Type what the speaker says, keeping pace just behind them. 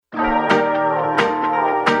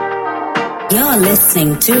You're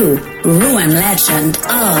listening to Ruan Legend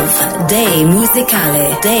of Day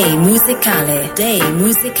Musicale, Day Musicale, Day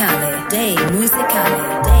Musicale, Day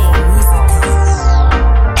Musicale, Day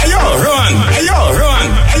Musicale. Ayo, Ruan! Ayo, Ruan!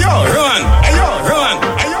 Ayo, Ruan! Ayo, Ruan!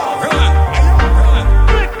 Ayo, Ruan! Ayo,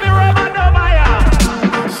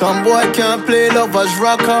 Ruan! Some boy can't play lovers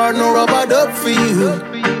rock hard, no rubber duck for you.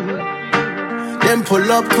 Them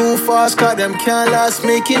pull up too fast, cause them can't last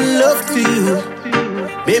making love to you.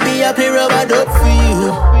 Baby, I play rubber duck for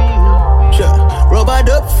you. Rubber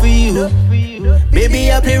duck for you.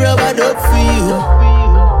 Baby, I play rubber duck for you.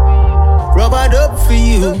 Rubber duck for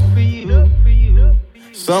you.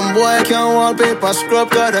 Some boy can't wallpaper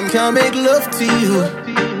scrub, cause them can't make love to you.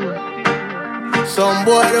 Some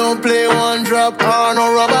boy don't play one drop, or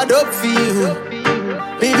no rubber duck for you.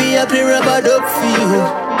 Baby, I play rubber duck for you.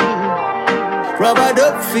 Rubber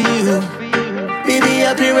duck for you. Baby,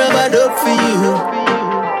 I play rubber duck for you.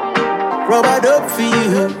 Rubber dub for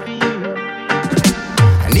you.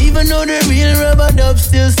 And even though the real rubber dub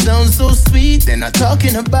still sounds so sweet, they're not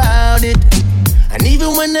talking about it. And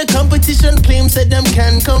even when the competition claims that them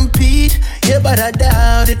can compete, yeah, but I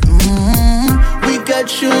doubt it. We've got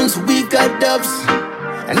tunes, we've got dubs,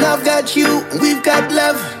 and I've got you, we've got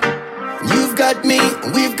love. You've got me,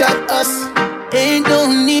 we've got us. Ain't no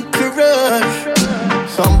need to rush.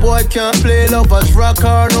 Some boy can't play lovers rock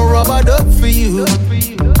hard, no rubber dub for you.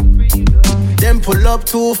 Them pull up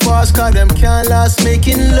too fast, cause them can't last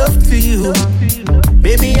making love to you.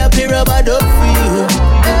 Baby, I play rubber duck for you.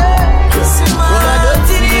 Rubber duck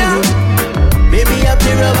for you. Baby, I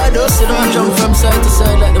play rubber duck for you. Jump from side to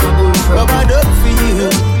side like them a bullfrog. Rubber duck for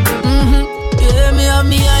you. Yeah, me have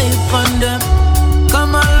me hype on them.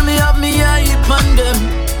 Come on, me have me hype on them.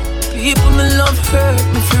 People me love hurt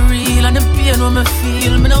me for real, and the pain when me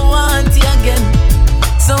feel, me no want it again.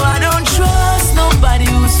 So I don't trust nobody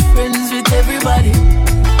who's friends with everybody.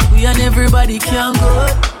 We and everybody can go.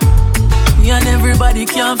 We and everybody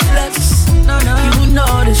can flex. No, you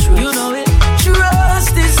know the truth. You know it.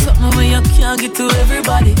 Trust is something where you can't get to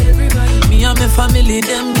everybody. Me and my family,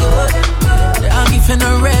 them good. I'm giving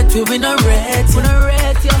a red, we win a red.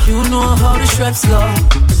 You know how the straps go.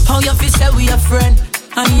 How you feel say we a friend.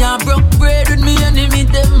 And you broke bread with me enemy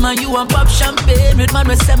them. And you want pop champagne with man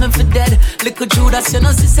with 7 for dead. Little Judas, you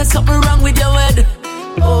know, sister, something wrong with your head.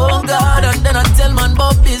 Oh God, and then I tell man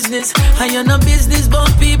about business. And you know business,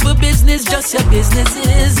 but people business. Just your business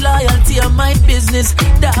is loyalty of my business.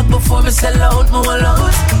 That before me sell out, my wallet.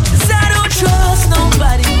 Cause I don't trust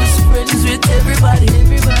nobody who's friends with everybody.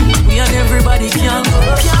 We and everybody can go.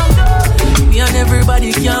 We and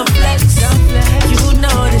everybody can flex. You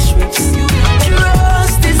know the tricks.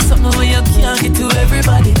 Trust is something where you can't get to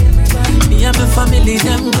everybody. Me and my family,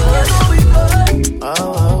 them good.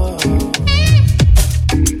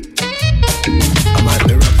 I might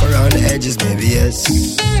be rough around the edges, maybe yes.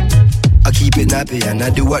 I keep it nappy and I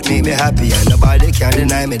do what make me happy, and nobody can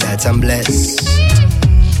deny me that I'm blessed.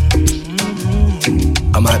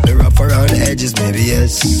 I might be rough around the edges, maybe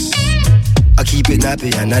yes. I keep it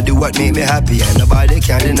nappy and I do what make me happy, and nobody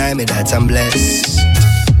can deny me that I'm blessed.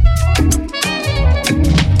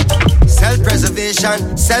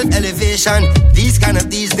 Self-preservation, self-elevation. These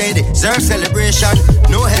days deserve celebration.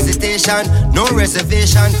 No hesitation, no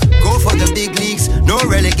reservation. Go for the big leagues, no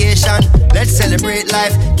relegation. Let's celebrate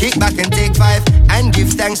life, kick back and take 5, and give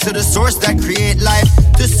thanks to the source that create life.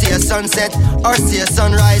 To see a sunset or see a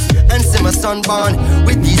sunrise, and see my son born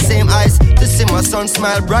with these same eyes. To see my son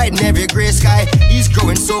smile bright in every grey sky. He's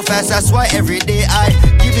growing so fast, that's why every day I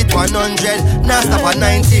give it 100, now stop at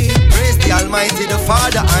 90. Praise the Almighty, the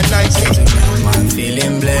Father and 90. I'm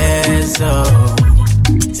feeling blessed, oh.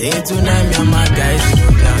 Say tonight, me and my guys,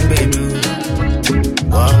 young baby.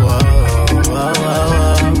 Whoa.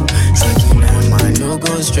 Say tonight, man, no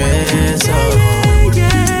go stress, oh.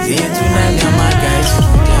 Say tonight, me and my guys,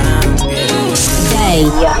 young baby. Day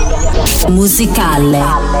Musicale.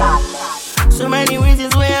 So many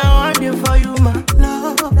reasons why I want you for you, my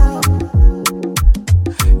love.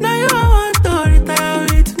 Now you want to retire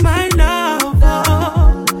with my love,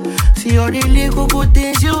 oh. See all the little good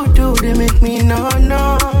things you do, they make me no.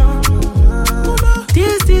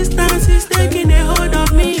 This distance is taking a hold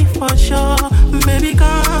of me for sure. Baby,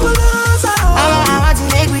 come. I want to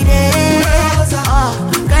make me there.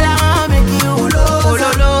 Girl, I want to make you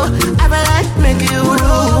low. I feel like make you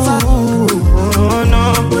low. Oh, no.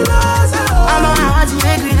 I want to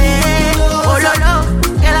make me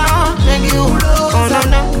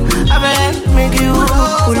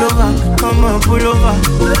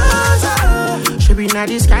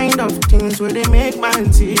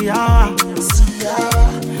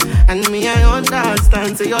And me, I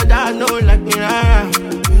understand, so your dad know like me, rara.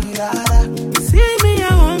 See me,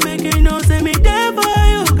 I won't make you know, say me there for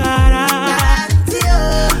you, cara.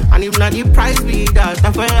 And if not the price be that,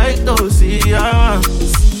 I feel like to see ya.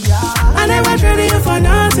 I never traded you for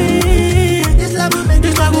nothing. This love will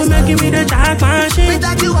make me the jack machine.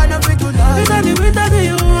 Without you, I don't break to love. Without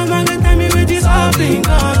you, I'm gonna tell me with this all bingo.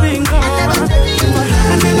 I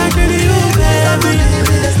never traded you, baby.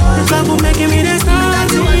 This love will make me the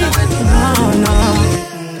nothing. No.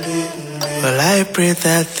 Well, I pray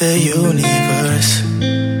that the universe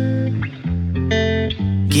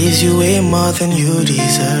gives you way more than you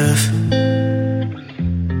deserve.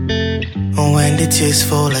 And when the tears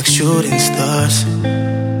fall like shooting stars,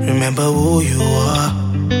 remember who you are.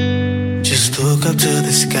 Just look up to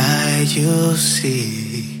the sky, you'll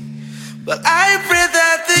see. But I pray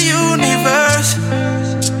that the universe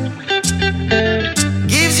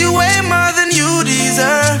gives you way more than you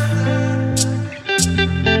deserve.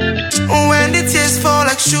 And when the tears fall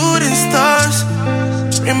like shooting stars,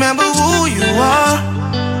 remember who you are.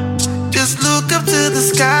 Just look up to the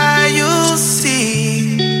sky, you'll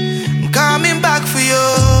see. I'm coming back for you.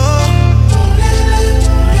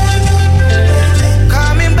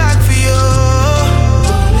 Coming back for you.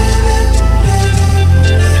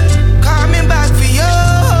 Coming back for you.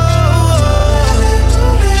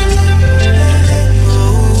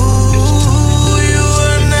 Ooh, you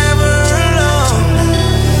were never alone.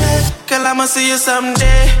 Girl, I'ma see you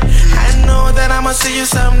someday. I know that I'ma see you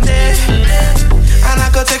someday. And I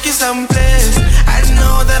go take you someplace. I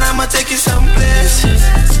know that I'ma take you someplace.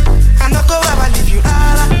 I no go ever leave you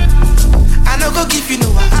ala. I no go give you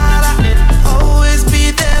no ala. Always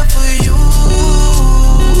be there for you.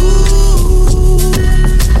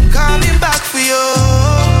 Coming back for you.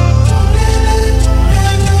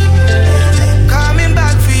 Coming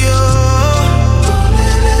back for you.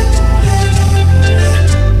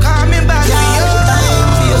 Coming back for you. Time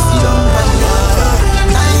for you, sit down, panya.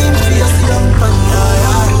 Time for you, sit down, panya.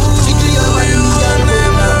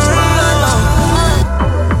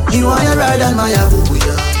 You are your ride and my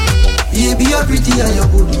abuya. You be your pretty and your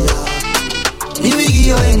booty. Me we give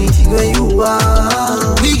you anything where you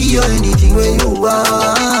are. We give you anything where you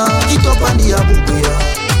are. Get up on the abuya.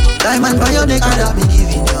 Diamond by your neck and that me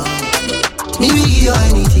giving you. Me we give you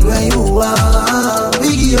anything where you are. We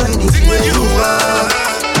give you anything where you are.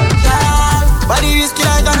 Body risky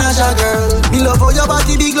like a Nasha girl. Me love for your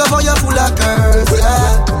body, big love for your full of curves.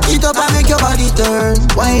 Yeah. Eat up and make your body turn.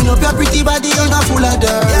 Wind up your pretty body, you're not full of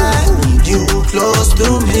dirt. Yeah. You close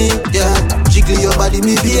to me, yeah. Jiggle your body,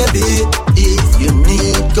 me baby. If you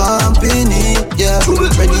need company, yeah.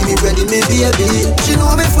 Ready me, baby. She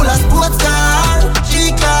know me full of sports car.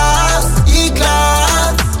 G-class,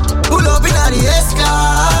 E-class. Pull up in the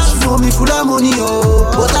S-class. She know me full of money, oh.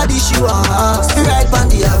 What a dish you want? Right on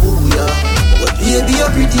the abuya. But baby, you're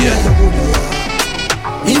pretty and you're good.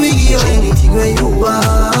 Me we give you anything where you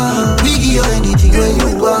are. We give you anything where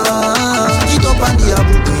you are. Get up on the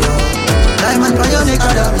abuya. Diamond by your neck,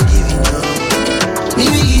 that we giving you. Me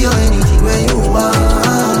we give you anything where you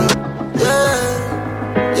are. Yeah.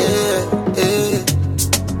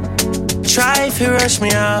 Try if you rush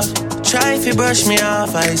me off. Try if you brush me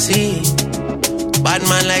off, I see. Bad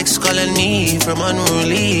man likes calling me from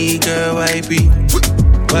unruly. Girl, why be?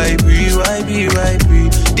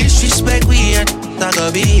 Disrespect we ain't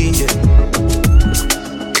gonna be.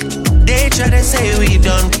 They try to say we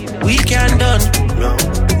done. We can done.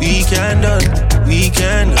 We can done.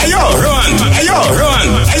 Ayo, run. We cannot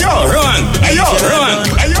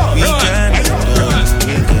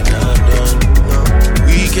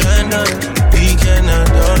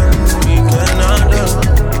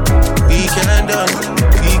done.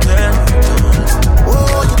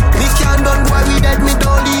 Oh, me can done, boy, we dead, me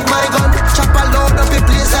don't leave my gun. Chop a load up a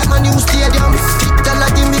place like my new stadium. Tell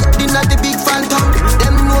her give me dinner the big phantom.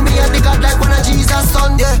 Them know me and the God like one of Jesus'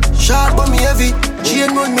 son. Yeah, sharp but me heavy.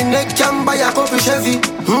 Chain round me neck, can buy a couple Chevy.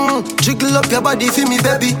 Jiggle up your body for me,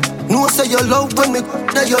 baby. No say you love when me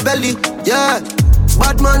at your belly. Yeah,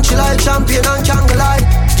 bad man chill like champion and can't lie.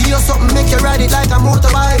 Give you something, make you ride it like a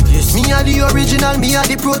motorbike. Yes. Me are the original, me are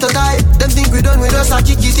the prototype. Them think we done with us, I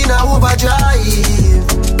kick it in a overdrive.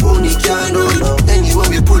 Money can't do it. Anywhere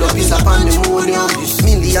we pull up is a pandemonium.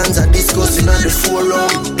 Millions are discussing on the forum.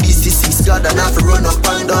 This is 6 God and have to run up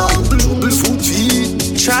and down. Double foot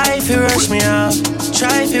feet. Try if you rush me off.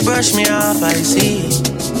 Try if you brush me off, I see.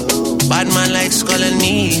 Bad man likes calling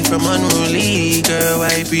me from unruly. Girl,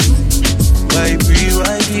 why be?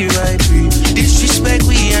 Disrespect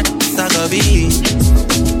we ain't gonna be.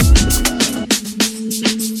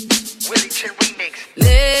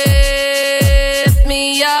 Lift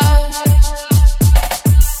me up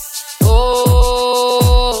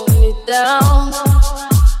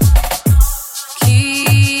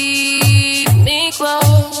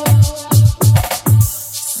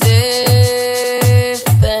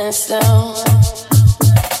sound.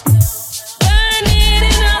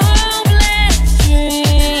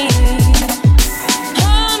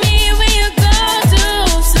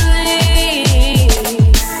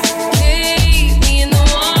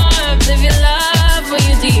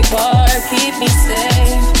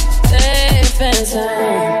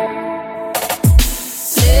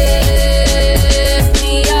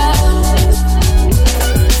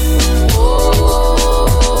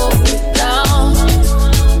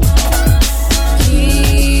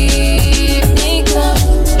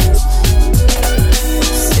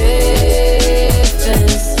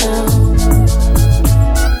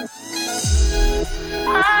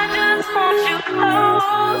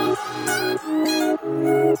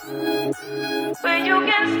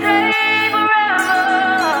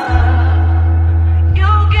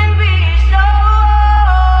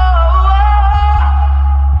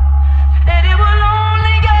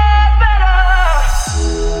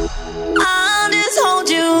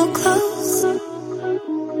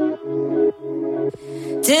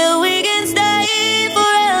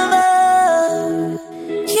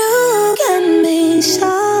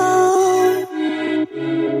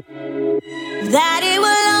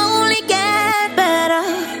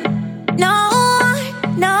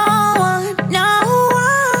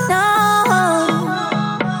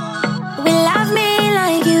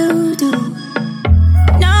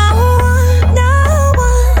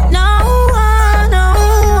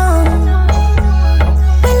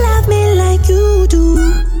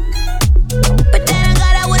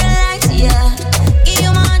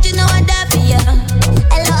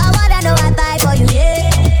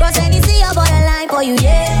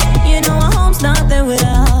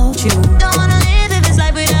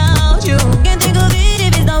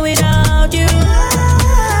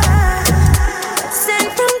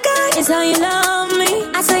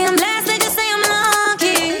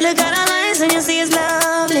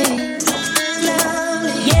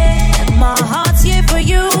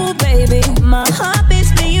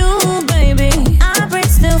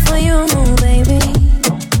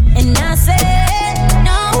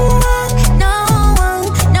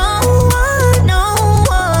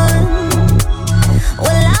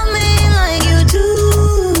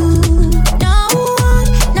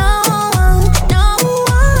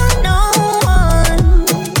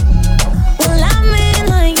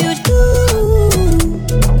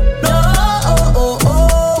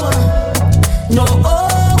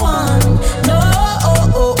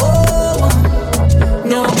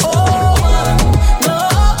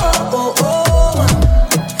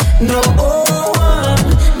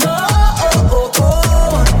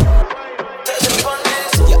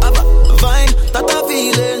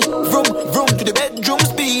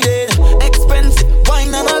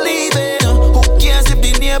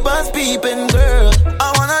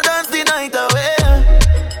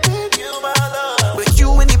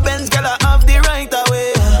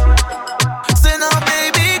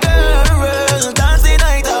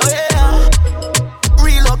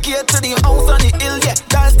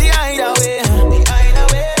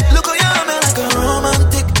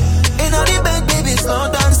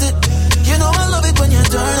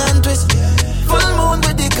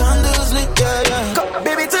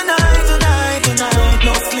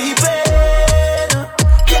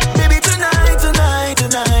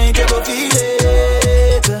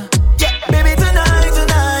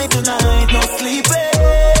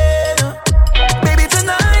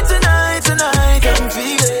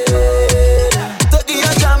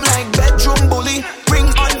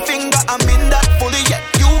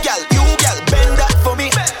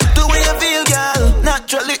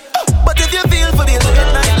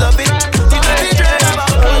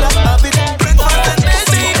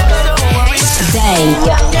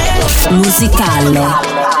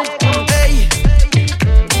 Musicale.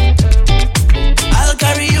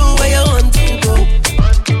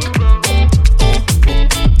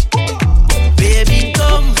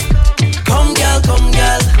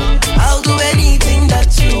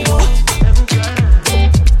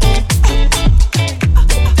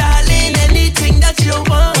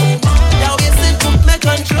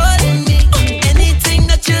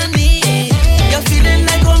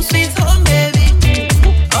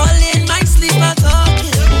 All in my sleep I talk.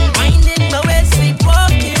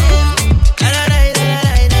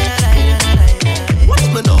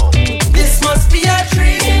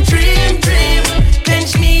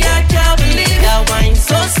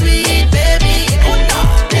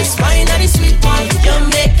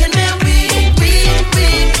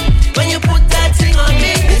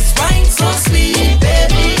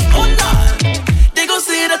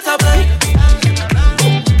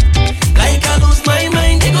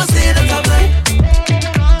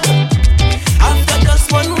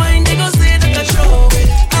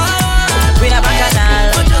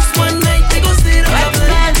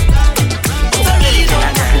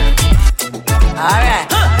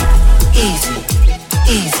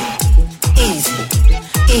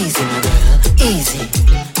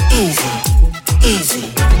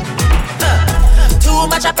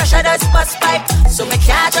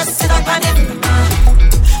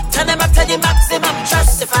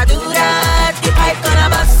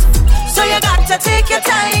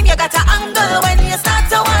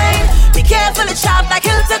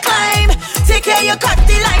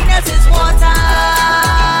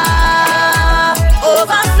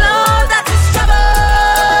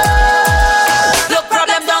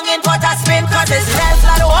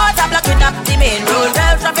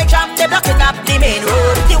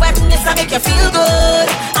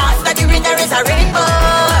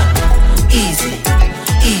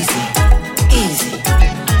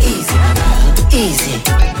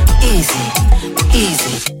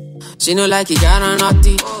 She no like it, got on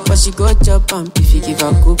naughty, but she go chop am if you give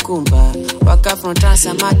her cucumber. Walk up from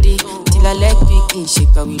Transamadi till her leg begin shake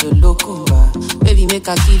her with a locumba. Baby, make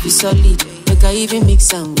her give you solid, make her even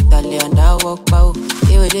mix am with her and I walk pow.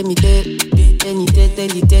 Hey, wait, let me tell. She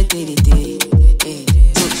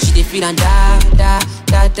dey feel and da da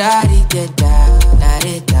da da da da da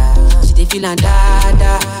da. She dey feel and da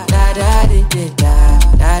da da da da da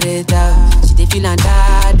da da. She dey feel and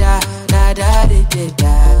da da da da da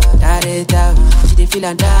da da da. She dey feel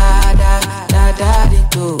and da da da da da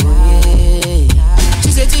do. She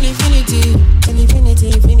say till infinity, till infinity,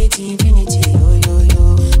 infinity, infinity. Yo yo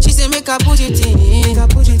yo. She say make her put it in, make her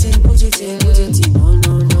put it in, put it in, put it in. No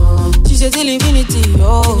no no. She say till infinity,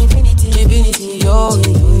 yo, infinity, infinity, yo,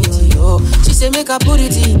 infinity, yo. She say make her put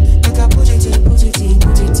it in, make her put it in, put it in,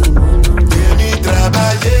 put it in. No no. Baby,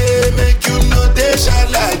 trabaje, make you know they shall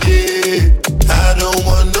like it. I don't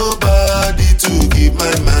want nobody to keep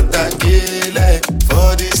my matter like.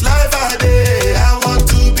 For this life I day, I want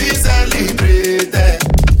to be celebrated.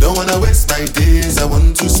 Don't wanna waste my days, I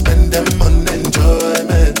want to spend them on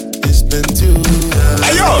enjoyment. It's been too long.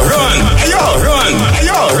 Ayo, run! Ayo, run!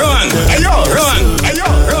 Ayo, run! Ayo, run! Ayo,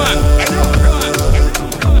 run! Ayo, run!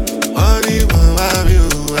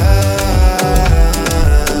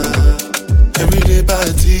 Everyday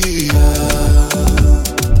party.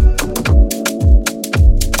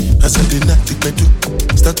 As I did not take my do,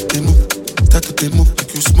 start to move.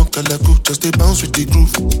 Like you smoke a la crew, just they bounce with the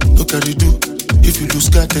groove. No carry do. If you lose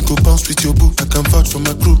God, then go bounce with your boo. I can vouch for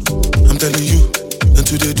my crew. I'm telling you, and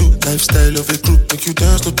to they do lifestyle of a crew. Make you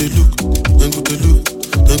dance, no they look. Then go they look.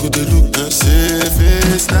 And say if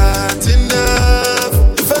it's not enough,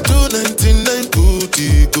 if I do 99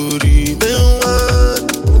 booty, go remain one.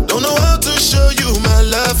 Don't know how to show you my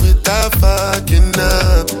love without fucking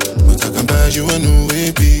up, but I can buy you a new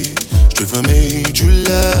baby. Straight from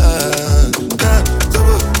July.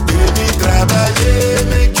 Baby, trabaje,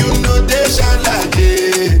 make you know they shall like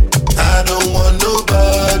it. I don't want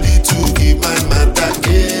nobody to keep my matter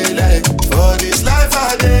like. For this life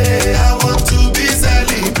I day, I want to be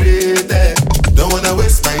celebrated. Don't wanna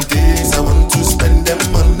waste my days, I want to spend them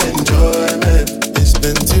on enjoyment. It's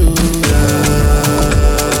been too long.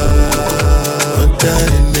 But that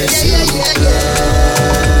in this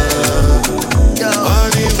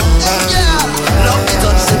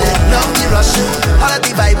all of the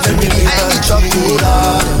vibes and really I need to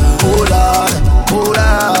hold on,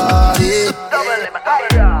 yeah.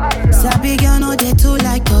 Sabi girl no they too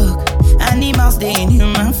like talk. Animals they in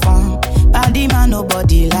human form. Body man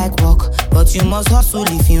nobody like walk, but you must hustle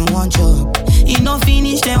if you want job. You no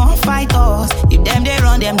finish they won't fight us. If them they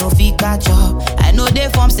run them no fit catch up. I know they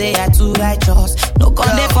form say I too righteous. No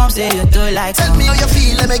con they form say you too like. Tell me how you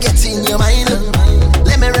feel, let me get in your mind.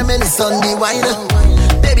 Let me reminisce on the wine.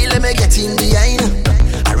 Baby, let me get in behind.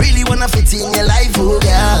 I really wanna fit in your life, oh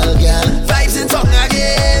girl. Vibes in tongue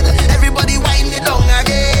again. Everybody whine it down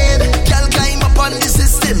again. Girl, climb up on the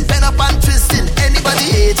system, bend up and twisting. Anybody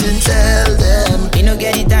hating, tell them. You no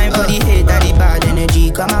get the time for the hate and the bad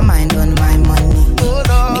energy. Got my mind on my money.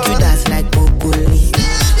 Make you dance like broccoli.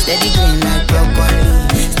 Steady green like broccoli.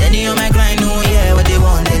 Steady on my grind, oh yeah, what they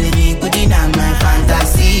want, telling me. Put it on my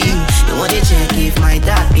fantasy. You want to check if my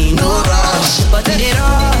tap be no rush. But it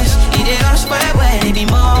rush, but when it be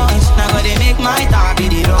much. Now go they make my tap be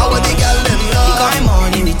the rush. I want the girl them love. You got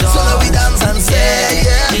money with us. So now we dance and say,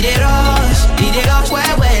 yeah. It rush,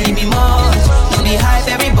 when it be much. No be hype,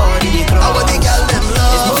 everybody they crush. I want the girl them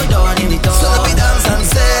love. It's more done in the touch. So now we dance and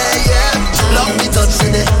say, yeah. Love the touch,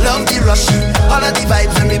 love the rush. All of the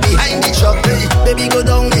vibes and we behind the truck. Baby go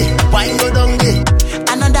down there, wine go down there.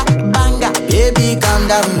 Another banger. Baby calm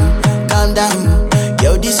down.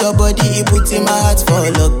 Yo, this your body, it puts in my heart for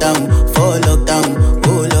lockdown.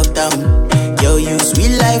 Oh lockdown. Yo, you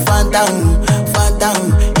sweet life, phantom.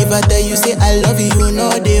 If I tell you say I love you, you know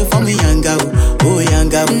they for me young girl. Oh young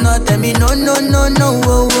girl. No tell me no. Oh.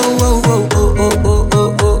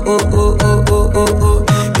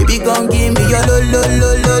 Baby, come give me your lo.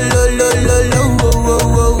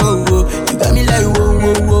 You got me like whoa.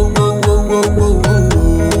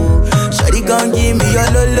 Shawty, come give me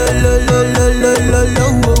your lo.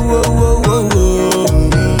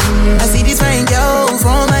 I see this fine girl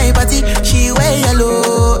from my party, she wear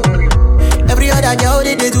yellow. Every other girl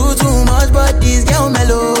they do too much, but this girl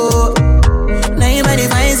mellow. Now in my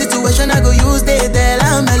fine situation, I go use they tell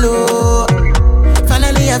I'm mellow.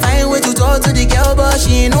 Finally I find way to talk to the girl, but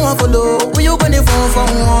she ain't no one follow. When you gonna phone for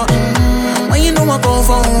one? When you know I come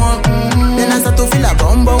for one? Then I start to feel a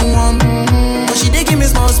bum. But she dey give me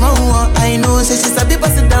small one. I know, say she's a bit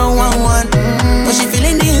pass it down one. But she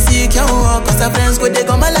feeling insecure, cause her friends go they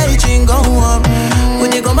come my light ring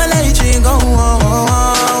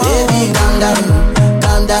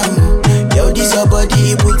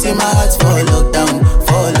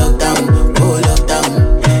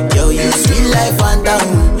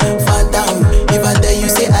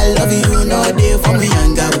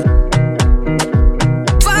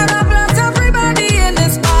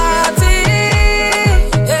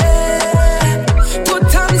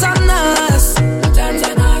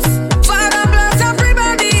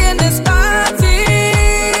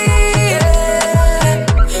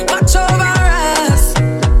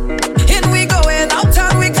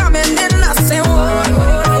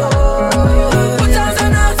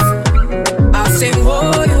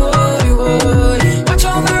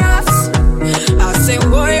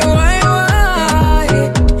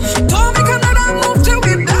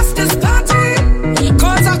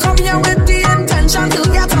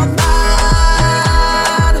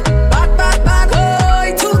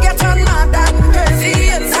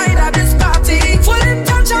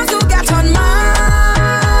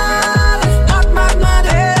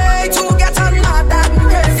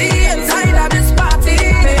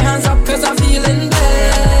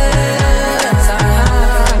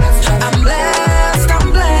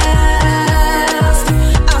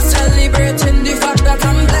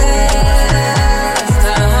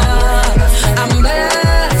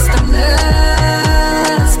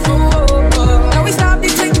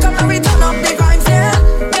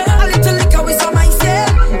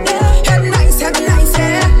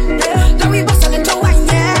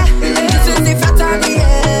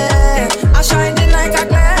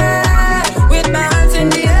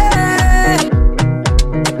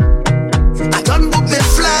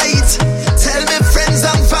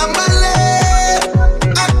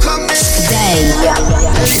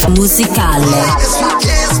musicale.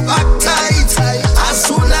 As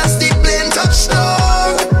soon as the plane touch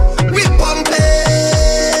down, we pumping.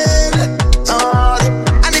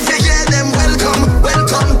 And if you hear them, welcome,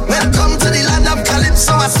 welcome, welcome to the land of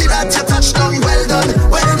Calypso. I see that you touch down, well done,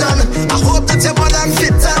 well done. I hope that you're more than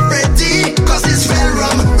fit and ready, cause it's real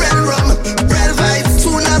rum, real vibe.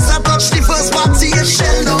 Soon as I touch the first party, you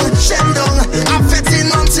shell down. I'm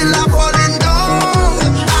fetting until I'm falling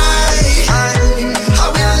down. I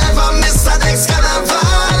will never miss the next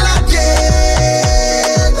carnival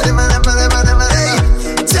again. Hey,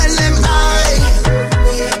 tell them I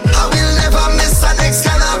will never miss the next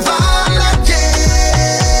carnival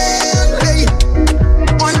again. Hey,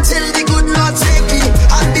 until the good Lord take me,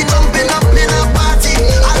 I'll be jumping up in a party.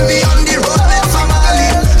 I'll be on the road with family.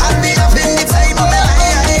 I'll be having the time of my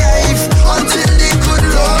life until the good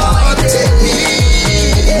Lord take me.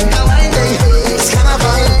 It's carnival.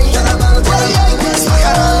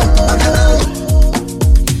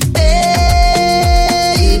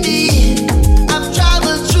 Baby, I've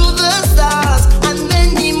traveled through the stars and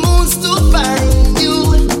many moons to find you.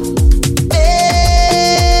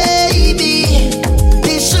 Baby,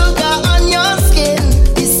 the sugar on your skin,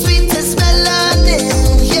 the sweetest melanin,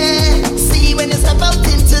 yeah. See when you step out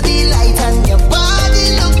into the light and your body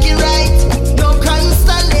looking right. No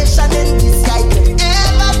constellation in the sky can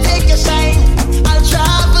ever take your shine. I'll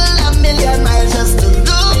travel a million miles just to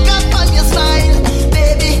look up on your smile.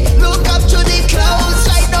 Baby, look up to the clouds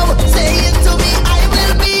right now. Say it to me, I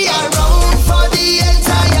will be around for the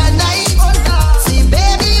entire night. See,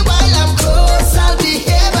 baby, while I'm close, I'll be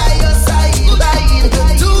here by your side. You're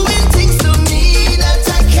doing things to me that I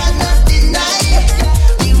cannot deny.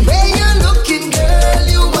 The way you're looking, girl,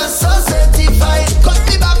 you are so certified. Cut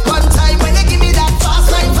me back one time when you give me that fast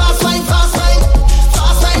line, fast line, fast line.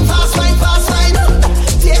 Fast line, fast line, fast line.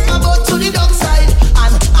 Take my boat to the dock side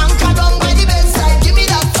and anchor down by the bedside. Give me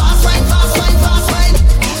that fast line, fast line, fast line.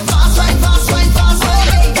 Fast line, fast line, fast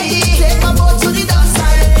line. Baby, take my boat to the dock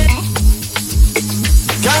side.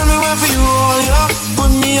 Girl, me want for you all, yo.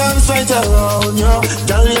 Put me arms right around, yo.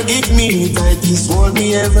 Girl, you give me tight, this won't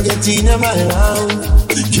me ever get in my round.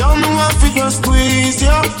 Girl, me want for your squeeze,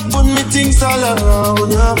 yo. Put me things all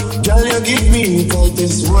around, yo. Girl, you give me tight,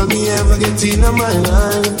 this won't me ever get in my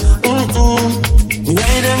life.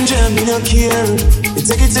 Why them jam, me no care. You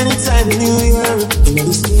take it anytime in New Year. You know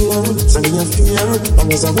the steer, so me no fear. And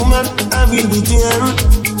as a woman, I will be there.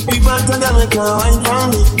 Be back to them, I can't wine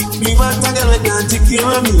for me. Be back to them, I can't take care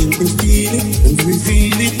of me. You can feel it, and you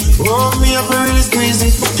feel it. Oh, me up and really squeeze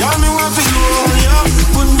it. Girl, me want for you all, yo.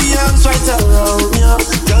 Put me arms right around, yo.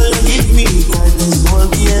 Girl, you give me quite this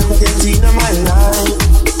won't be ever get in my life.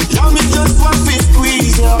 Girl, me just want to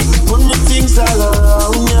squeeze, yo. Put me things all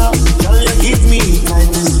around, yo. Girl, you give me quite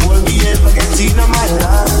this won't be ever get in my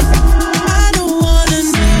life. I don't wanna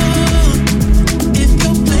know if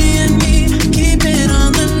you're playing me. Keep it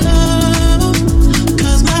on the low,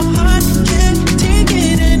 'cause my heart can't take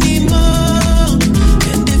it anymore.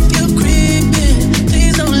 And if you're creeping,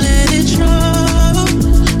 please don't let it show.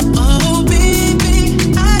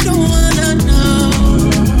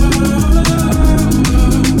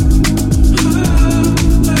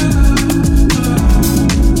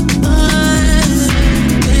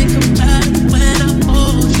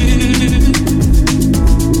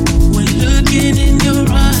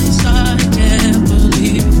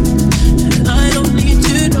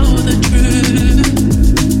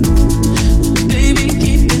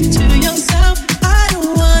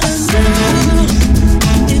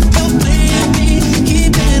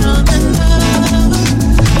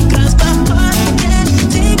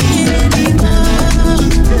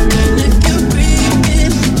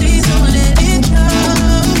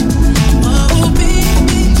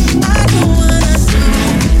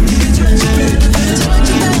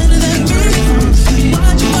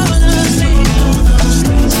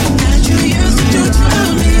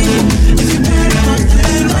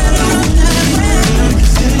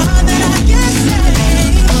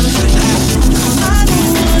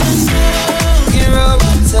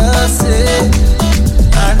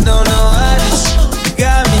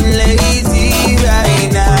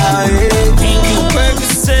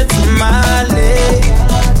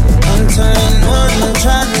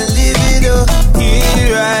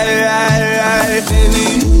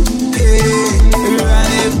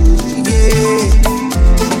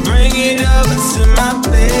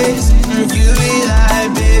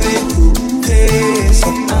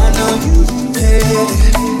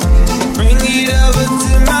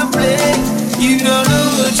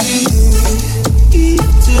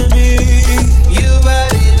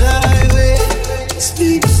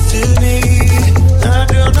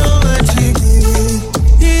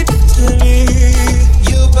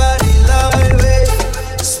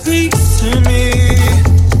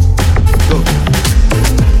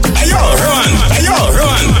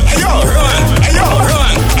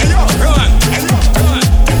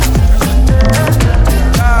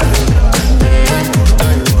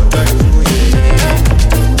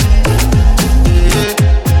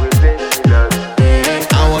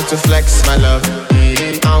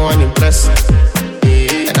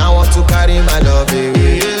 my love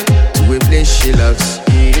away to a place she loves.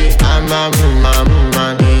 I'm a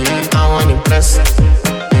man, I want to impress,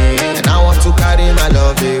 and I want to carry my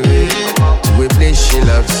love away to a place she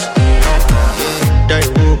loves. Die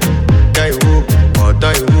who, or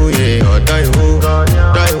die who, yeah, or die who,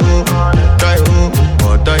 die who,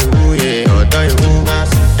 or die who, yeah, or die who,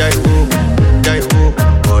 die who,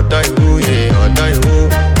 or die who, yeah, or die who,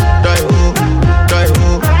 die who,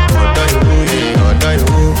 or die who, yeah, or die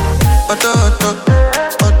who, or die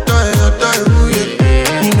who,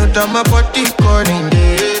 yeah. You know that my body calling,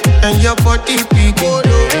 and your body picking.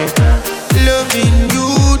 Loving you,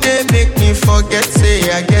 they make me forget, say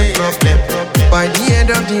I get problem. By the end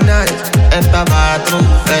of the night, enter bathroom,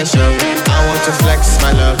 fresh up. I want to flex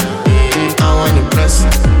my love, I want to impress,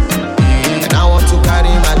 and I want to carry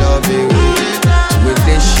my love away to a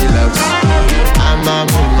place she loves. I'm a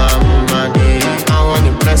woman, I want to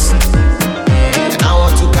impress, and I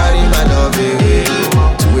want to carry my love away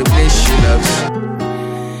to a place she loves.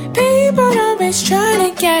 People always trying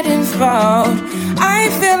to get involved. I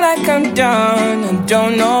feel like I'm done and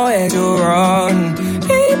don't know where to run.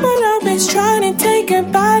 People always trying to take a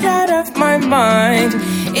bite out of my mind.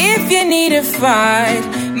 If you need a fight,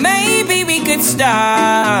 maybe we could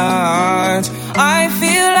start. I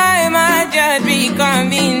feel like my just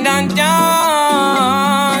becoming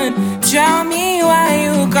undone. Tell me why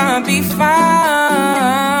you can't be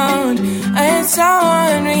found. It's so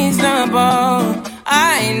unreasonable.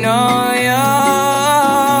 I know you're.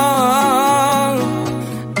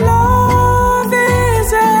 Love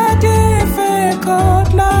is a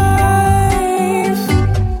difficult life.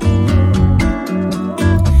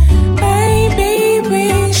 Maybe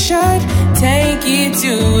we should take it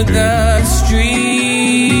to the streets.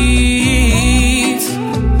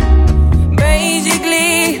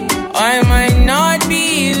 Basically, I might not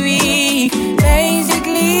be weak.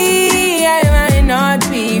 Basically, I might not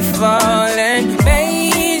be falling.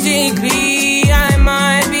 Basically, I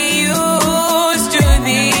might be used to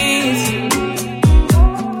this.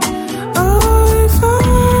 Oh, if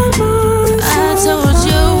I told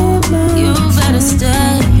you, you better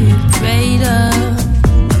stay prayed up.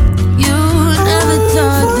 You never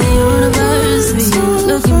thought the universe be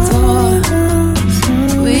looking for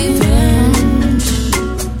revenge.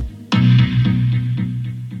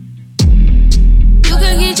 You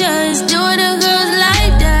can get just doing a girls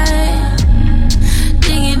like that,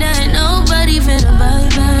 thinking that nobody finna buy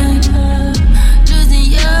back. Losing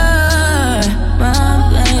your mind,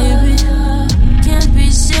 baby. Can't be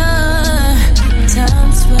sure.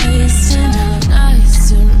 Time's wasting. Nice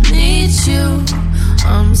to meet you.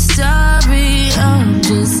 I'm sorry, I'm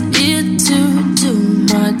just here to do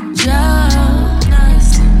my job. Nice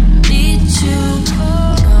to meet you.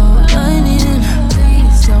 No running,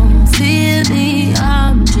 please don't fear me.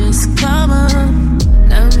 I'm just coming.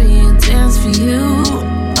 Let me dance for you.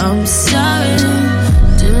 I'm sorry,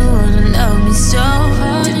 didn't wanna love me so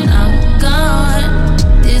hard, and I'm gone.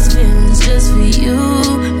 This feeling's just for you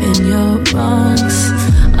and your wrongs.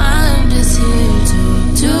 I'm just here to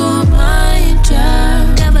do my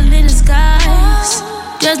job. Devil in disguise,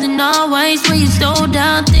 just in always when you slow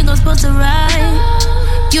down, think I'm supposed to ride.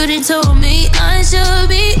 You done told me I should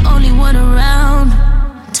be only one around.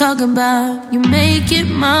 Talking about you make it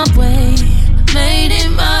my way, made it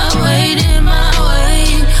my way, did my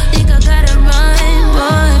way. Think I gotta run,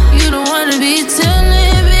 but you don't wanna be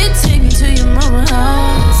telling me. Take me to your mama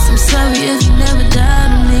house. I'm sorry if you never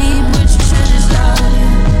died on me, but you should have started.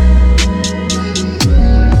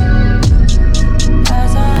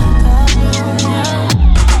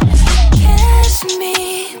 Kiss me,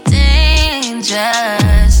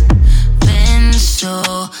 dangerous. Been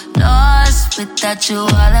so lost without you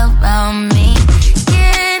all around me.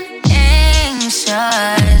 Get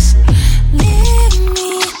anxious. Leave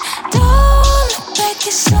me, don't look like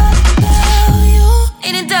it's all about you.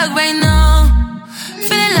 In the dark right now,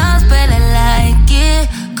 feeling lost but I like it.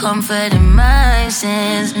 Comfort in my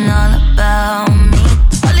sins and all about me.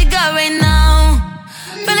 All I got right now,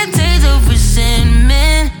 feeling taste of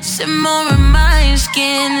resentment. Simmer in my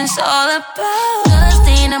skin, it's all about the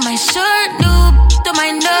stain on my shirt, new to my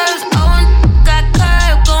nerves. Oh, got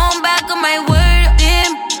curved, going back on my word.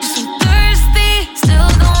 Damn, so thirsty, still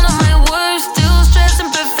don't know my words. Still stressing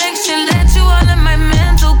perfection, let you all in my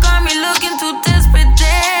mental. Got me looking too desperate,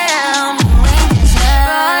 damn.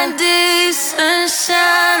 Bright day,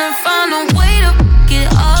 sunshine, I found a way to get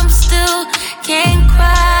up. Still can't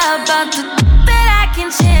cry about the that I can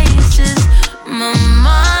change. Just my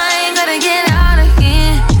mind, gotta get out of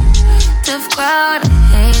here. Tough crowd, I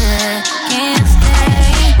hate it, can't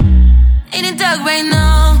stay. In the dark right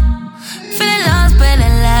now, feeling lost but I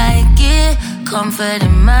like it. comfort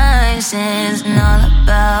in my sins, and all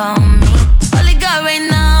about me. All I got right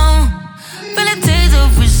now, feel a taste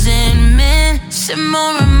of resentment,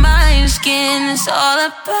 simmer in my skin. It's all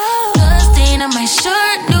about the stain on my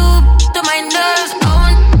shirt, new to my nerves. Oh,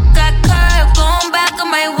 got caught going back on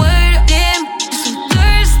my word. Damn, so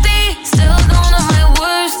thirsty, still don't know my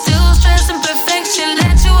words, still stressing perfection.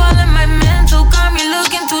 Let you all in my mental, got me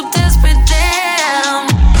looking too desperate. Damn,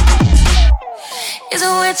 is it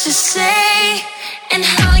what you say and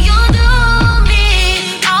how you do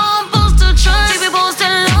me? I'm supposed to trust, we supposed to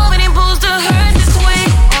love, and supposed to hurt this way.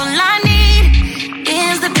 All I need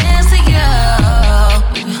is the best of you.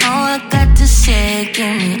 All I got to say,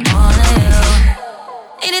 give me all of you.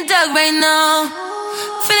 In the dark right now,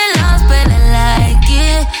 feeling lost but I like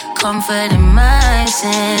it. Comfort in my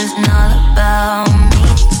sins, and all about me.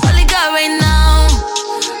 All I got right now,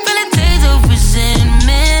 feel a taste of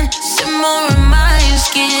resentment, simmer in my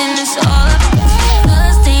skin. It's all about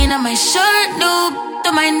the stain on my shirt, new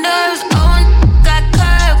to my nerves. Oh, got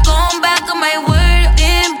caught going back on my word.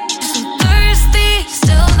 Damn, so thirsty,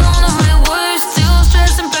 still don't know my words, still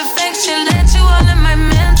stressing perfection. Let you all in my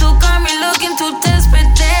mental, got me looking too desperate.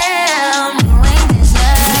 Damn, you ain't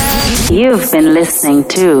deserve. You've been listening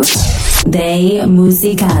to Day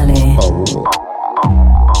Musicale.